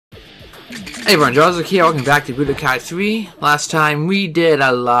Hey everyone, Jargus here, welcome back to Budokai 3. Last time we did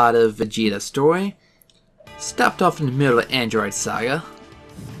a lot of Vegeta story. Stopped off in the middle of Android Saga.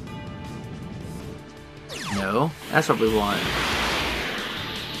 No, that's what we want.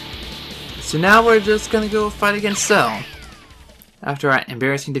 So now we're just gonna go fight against Cell. After our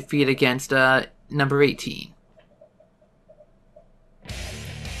embarrassing defeat against number 18.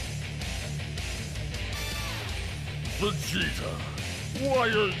 Vegeta, why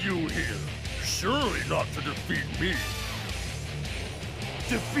are you here? Surely not to defeat me.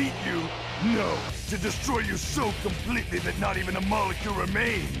 Defeat you? No. To destroy you so completely that not even a molecule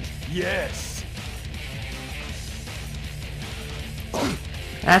remains. Yes.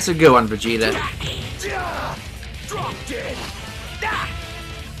 That's a good one, Vegeta. Drop dead.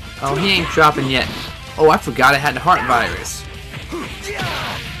 Oh, he ain't dropping yet. Oh, I forgot I had the heart virus.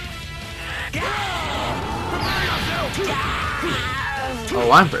 Oh,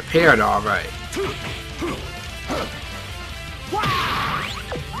 I'm prepared, alright.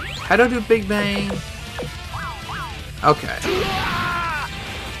 How do I do Big Bang? Okay.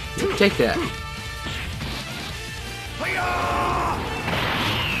 Take that.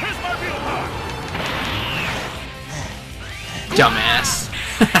 Dumbass.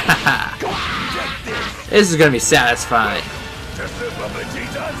 This is gonna be satisfying.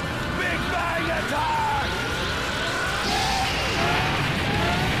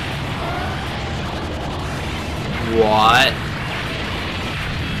 What?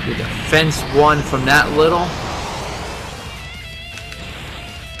 Your defense won from that little?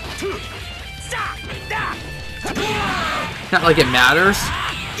 Not like it matters.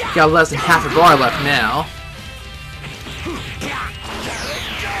 You got less than half a bar left now.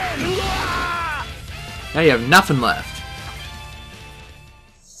 Now you have nothing left.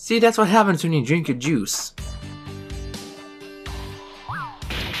 See, that's what happens when you drink your juice.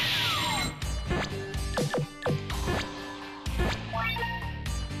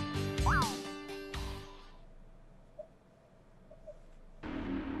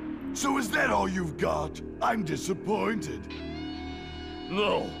 So is that all you've got? I'm disappointed.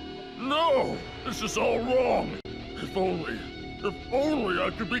 No, no, this is all wrong. If only I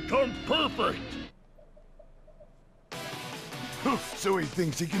could become perfect. So he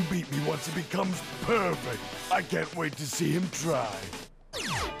thinks he can beat me once he becomes perfect. I can't wait to see him try.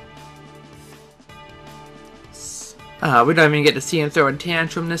 We don't even get to see him throw a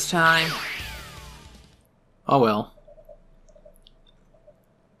tantrum this time. Oh well.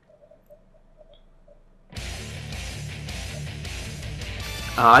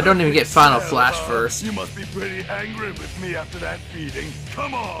 I don't even get Final Flash first. You must be pretty angry with me after that beating.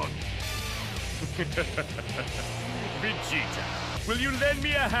 Come on! Vegeta, will you lend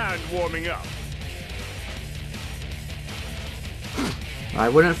me a hand warming up? I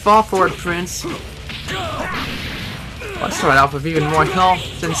wouldn't fall for it, Prince. Let's start off with even more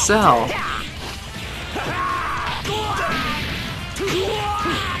health than Cell.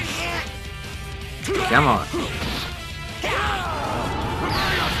 Come on.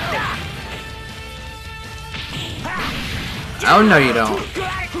 Oh no, you don't.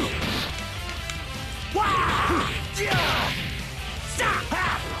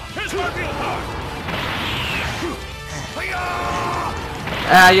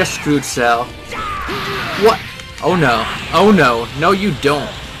 Ah, you're screwed, Cell. What? Oh no. Oh no. No, you don't.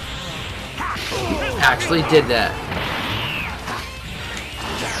 You actually did that.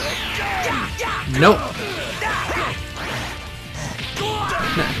 Nope.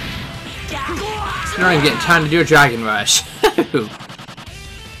 You're not even getting time to do a Dragon Rush.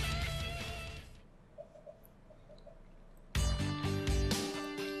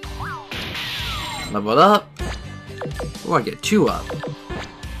 Level up. Oh, I get 2 up.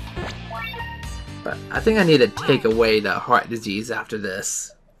 But I think I need to take away the heart disease after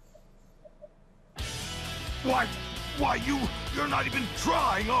this. Why, you're not even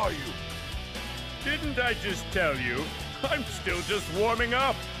trying, are you? Didn't I just tell you? I'm still just warming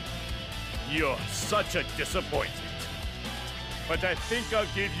up. You're such a disappointment. But I think I'll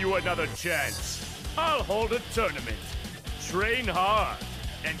give you another chance. I'll hold a tournament. Train hard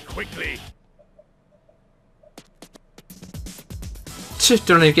and quickly. Just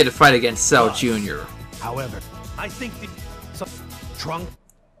don't even get to fight against Cell Jr. However, I think the trunk.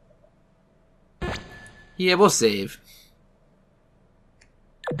 Yeah, we'll save.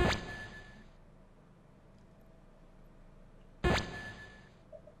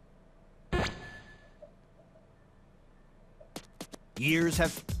 Years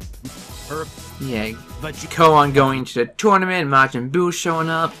have. Yeah, Koan going to the tournament, Majin Buu showing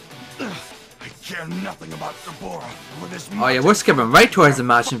up. I can't care nothing about Deborah or this. Oh yeah, we're skipping right towards the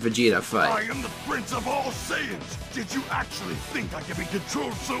Majin Vegeta I fight. am the Prince of all Saiyans. Did you actually think I could be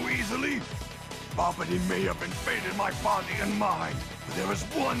controlled so easily? Babidi may have invaded my body and mind, but there is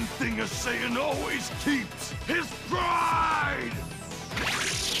one thing a Saiyan always keeps: his pride!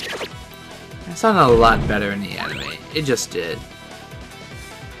 It sounded a lot better in the anime. It just did.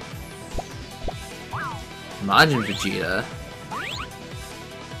 Majin Vegeta.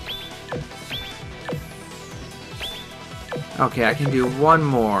 Okay, I can do one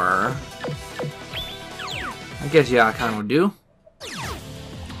more. I guess Yakan will do.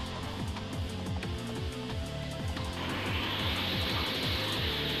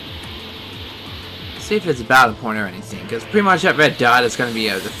 See if it's a battle point or anything, because pretty much at Red Dot it's going to be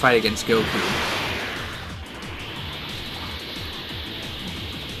the fight against Goku.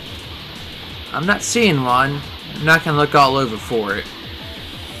 I'm not seeing one. I'm not going to look all over for it.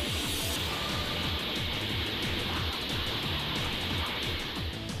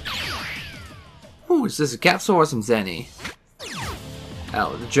 Ooh, is this a capsule or some Zenny?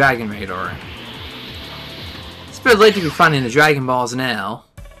 Oh, the Dragon Radar. It's a bit late to be finding the Dragon Balls now.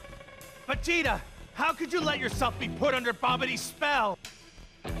 Vegeta, how could you let yourself be put under Babidi's spell?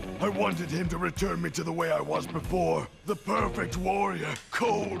 I wanted him to return me to the way I was before. The perfect warrior,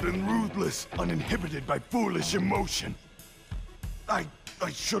 cold and ruthless, uninhibited by foolish emotion. I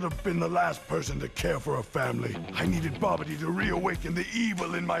should have been the last person to care for a family. I needed Babidi to reawaken the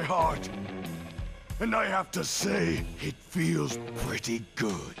evil in my heart. And I have to say, it feels pretty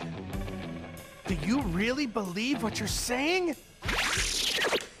good. Do you really believe what you're saying?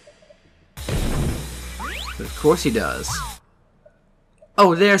 But of course he does.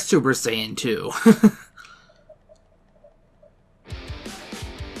 Oh, there's Super Saiyan 2.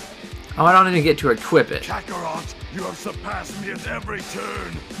 Oh, I don't even get to equip it. Kakarot, you have surpassed me at every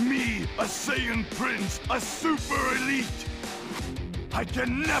turn. Me, a Saiyan prince, a super elite. I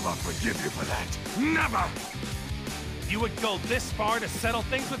can never forgive you for that. Never! You would go this far to settle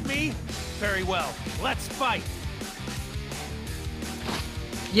things with me? Very well, let's fight!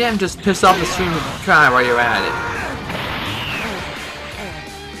 Yeah, I'm just pissed off the stream of Budokai while you're at it.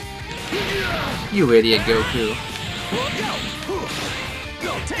 You idiot, Goku.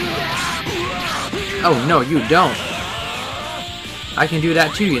 Oh, no, you don't. I can do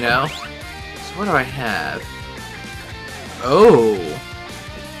that too, you know. So what do I have? Oh.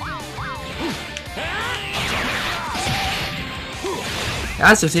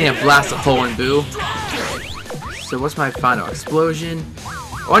 That's the thing that blasts a hole in Buu. So what's my final explosion?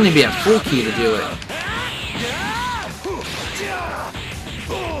 Oh, I need to be at full key to do it.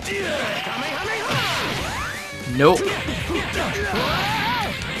 Nope.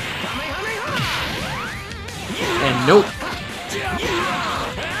 And nope.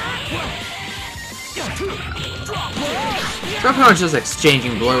 So I'm probably just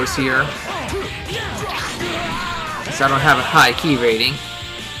exchanging blows here. Since I don't have a high key rating.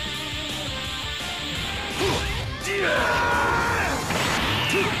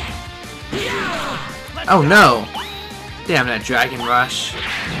 Oh no! Damn that Dragon Rush.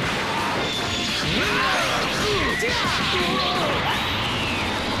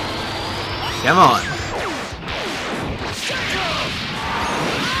 Come on.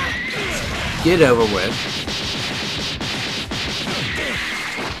 Get over with.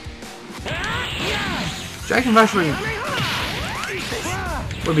 Dragon Rush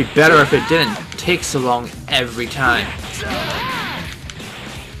would be better if it didn't take so long every time.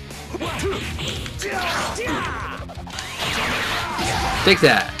 Take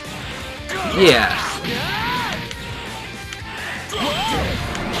that. Yeah.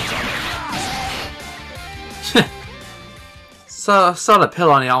 Saw the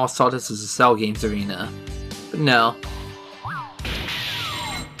pill on it, I almost thought this was a Cell Games arena. But no.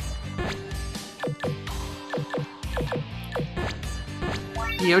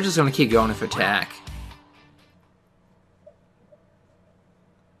 Yeah, we're just gonna keep going with attack.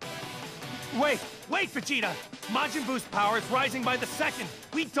 Wait, Vegeta! Majin Buu's power is rising by the second!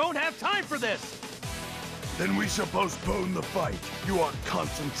 We don't have time for this! Then we shall postpone the fight. You aren't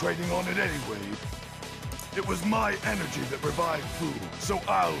concentrating on it anyway. It was my energy that revived Buu, so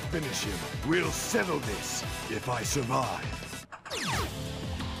I'll finish him. We'll settle this, if I survive.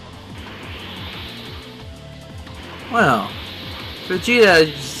 Well,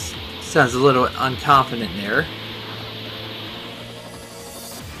 Vegeta sounds a little unconfident there.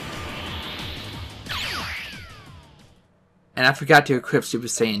 And I forgot to equip Super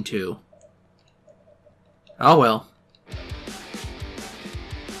Saiyan 2. Oh well.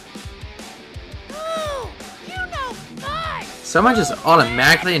 Oh, you know fun! Someone just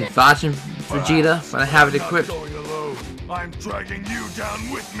automatically invading Vegeta when I have it equipped. I'm not going alone. I'm dragging you down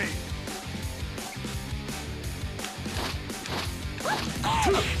with me.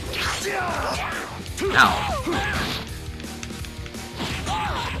 Ow.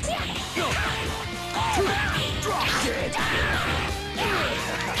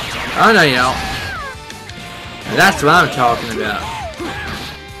 Oh no, you don't. That's what I'm talking about.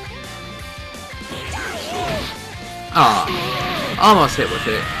 Aw, almost hit with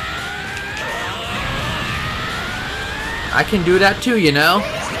it. I can do that too, you know.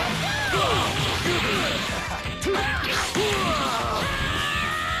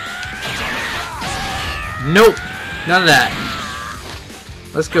 Nope, none of that.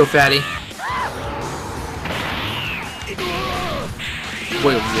 Let's go, fatty.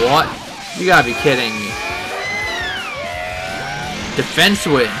 Wait, what? You gotta be kidding me. Defense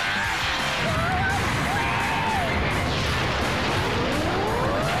win.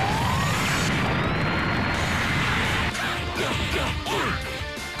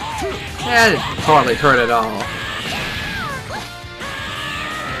 That hardly hurt at all.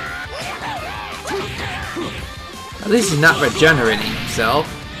 At least he's not regenerating himself.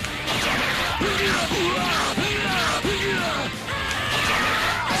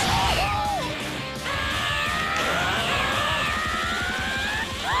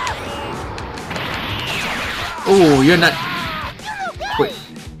 Ooh, you're not... Wait.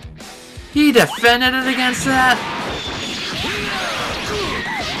 He defended it against that?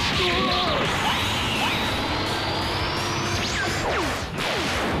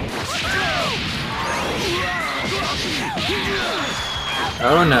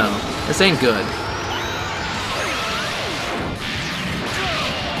 Oh no, this ain't good.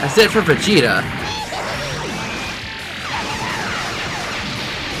 That's it for Vegeta.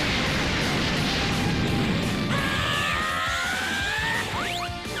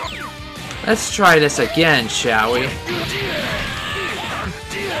 Let's try this again, shall we?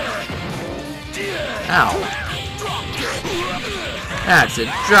 Ow. That's it.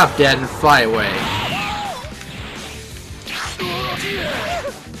 Drop dead and fly away.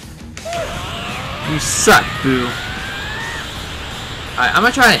 You suck, Buu. Alright, I'm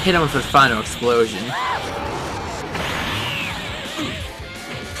gonna try to hit him with a final explosion.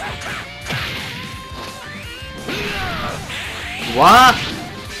 What?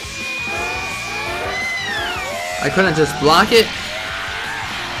 I couldn't just block it?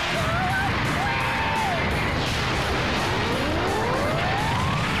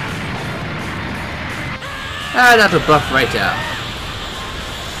 Ah, that's a buff right out.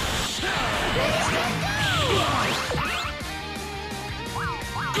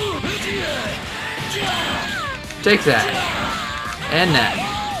 Take that. And that.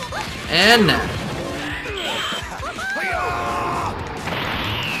 And that.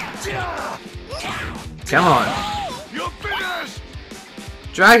 Come on. You're finished.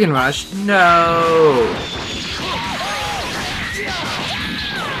 Dragon Rush? No.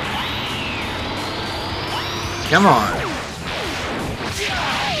 Come on.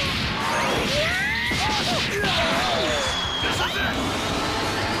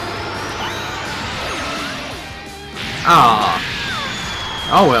 Ah.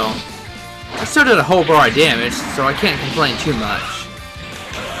 Oh well. I still did a whole bar of damage, so I can't complain too much.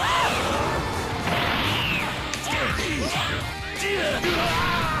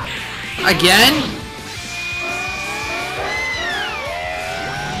 Again?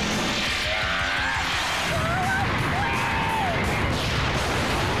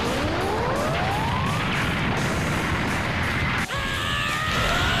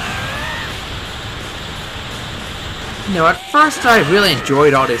 You know, at first I really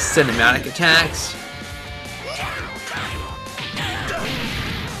enjoyed all these cinematic attacks.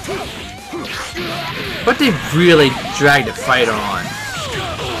 But they really dragged the fight on.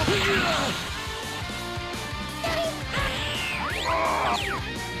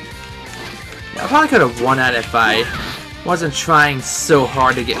 I probably could have won that if I wasn't trying so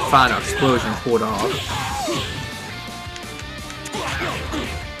hard to get Final Explosion pulled off.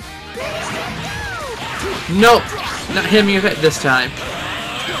 Nope! Not hitting me with it this time.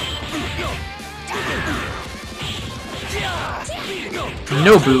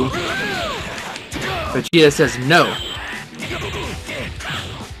 No, Buu. Vegeta says no.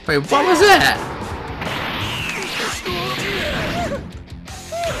 Wait, what was that?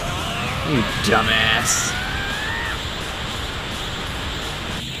 You dumbass.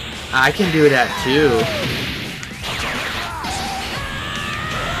 I can do that too.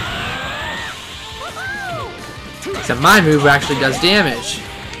 Except my move actually does damage.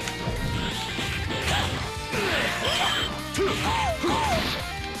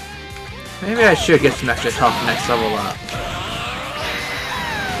 Maybe I should get some extra health next level up.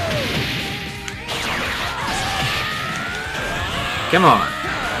 Come on.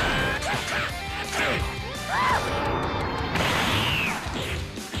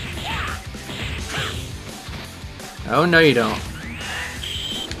 Oh, no you don't.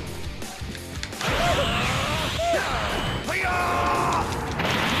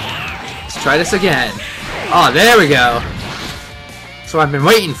 Let's try this again. Oh, there we go. That's what I've been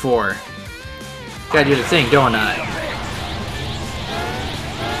waiting for. Gotta do the thing, don't I?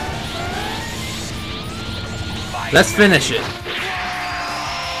 Let's finish it.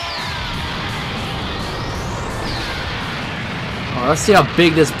 Oh, let's see how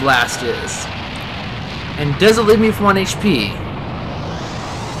big this blast is. And does it leave me with 1 HP?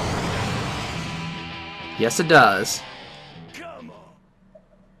 Yes, it does.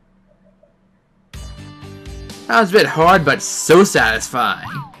 That was a bit hard, but so satisfying.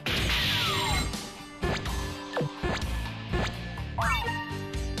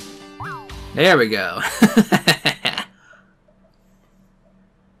 There we go. You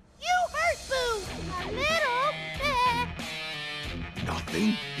hurt Buu! A little.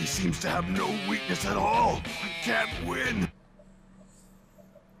 Nothing? He seems to have no weakness at all. I can't win.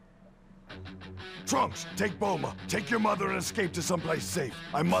 Trunks, take Bulma. Take your mother and escape to someplace safe.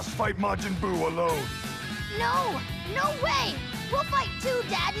 I must fight Majin Buu alone. No! No way! We'll fight too,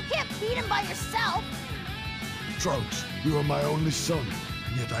 Dad! You can't beat him by yourself! Trunks, you are my only son,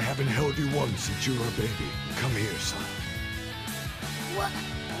 and yet I haven't held you once since you were a baby. Come here, son.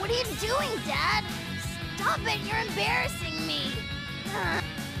 What are you doing, Dad? Stop it! You're embarrassing me!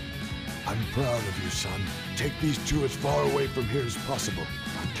 I'm proud of you, son. Take these two as far away from here as possible.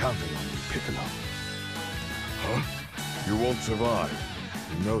 I'm counting on you, Piccolo. Huh? You won't survive.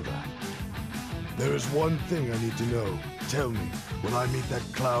 You know that. There is one thing I need to know. Tell me, will I meet that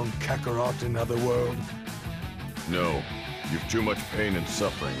clown Kakarot in Otherworld? No. You've too much pain and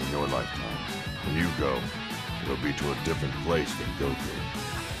suffering in your lifetime. When you go, it'll be to a different place than Goku.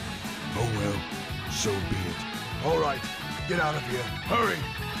 Oh well, so be it. All right, get out of here. Hurry!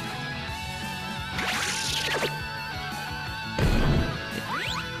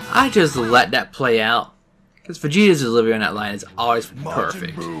 I just let that play out. Because Vegeta's delivery on that line is always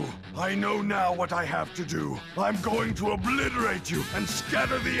perfect. Majin Buu, I know now what I have to do. I'm going to obliterate you and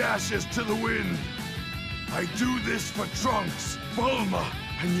scatter the ashes to the wind. I do this for Trunks, Bulma,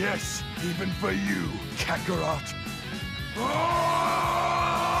 and yes, even for you, Kakarot.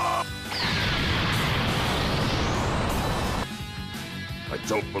 Ah! I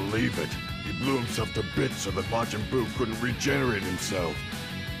don't believe it. He blew himself to bits so that Majin Buu couldn't regenerate himself.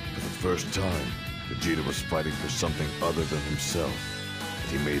 For the first time, Vegeta was fighting for something other than himself,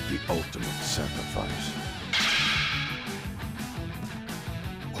 and he made the ultimate sacrifice.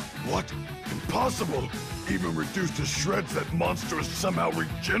 What? Impossible! Even reduced to shreds, that monster is somehow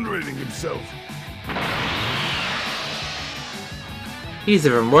regenerating himself. He's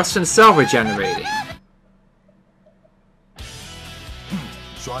even worse than self-regenerating.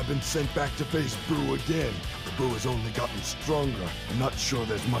 So I've been sent back to face Buu again. The Buu has only gotten stronger. I'm not sure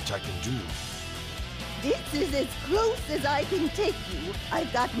there's much I can do. This is as close as I can take you.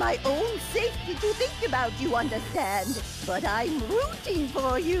 I've got my own safety to think about, you understand? But I'm rooting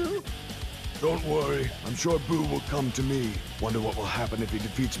for you. Don't worry. I'm sure Buu will come to me. Wonder what will happen if he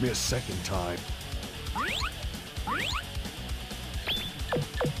defeats me a second time.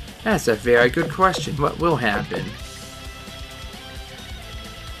 That's a very good question. What will happen?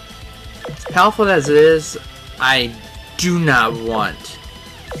 As powerful as it is, I do not want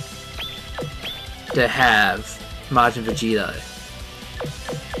to have Majin Vegeta.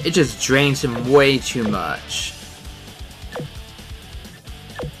 It just drains him way too much.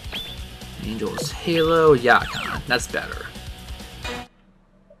 Angel's Halo, Yakan. That's better.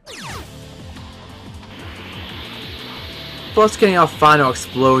 Plus, getting off Final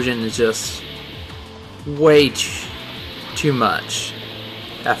Explosion is just way too much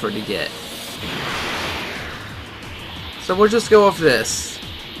effort to get. So we'll just go with this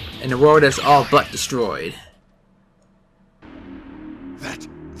in a world that's all but destroyed. That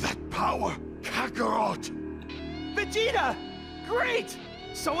power! Kakarot! Vegeta! Great!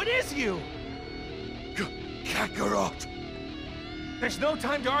 So it is you! Kakarot! There's no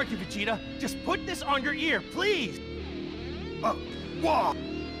time to argue, Vegeta. Just put this on your ear, please! What?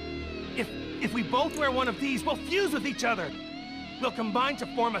 If we both wear one of these, we'll fuse with each other. We'll combine to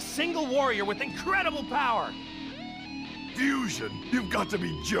form a single warrior with incredible power. Fusion? You've got to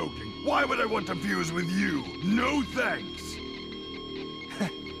be joking. Why would I want to fuse with you? No thanks.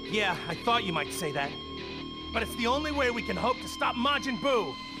 Yeah, I thought you might say that. But it's the only way we can hope to stop Majin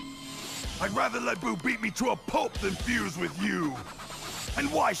Buu. I'd rather let Buu beat me to a pulp than fuse with you.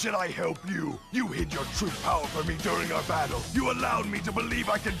 And why should I help you? You hid your true power from me during our battle. You allowed me to believe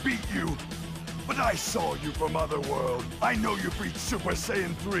I could beat you. But I saw you from Otherworld. I know you've reached Super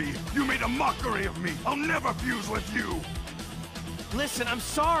Saiyan 3. You made a mockery of me. I'll never fuse with you. Listen, I'm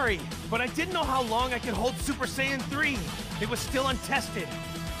sorry, but I didn't know how long I could hold Super Saiyan 3. It was still untested.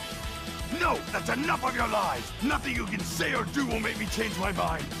 No, that's enough of your lies. Nothing you can say or do will make me change my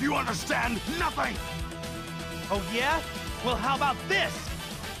mind. Do you understand? Nothing. Oh yeah? Well, how about this?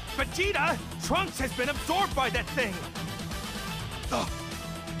 Vegeta, Trunks has been absorbed by that thing.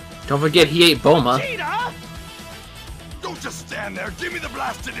 Don't forget he ate Bulma. Vegeta! Don't just stand there. Give me the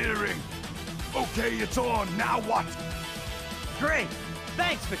blasted earring. Okay, it's on. Now what? Great.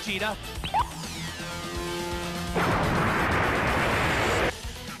 Thanks, Vegeta.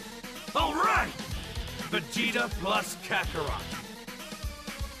 All right. Vegeta plus Kakarot.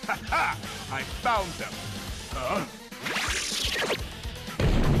 Ha ha! I found them. Huh?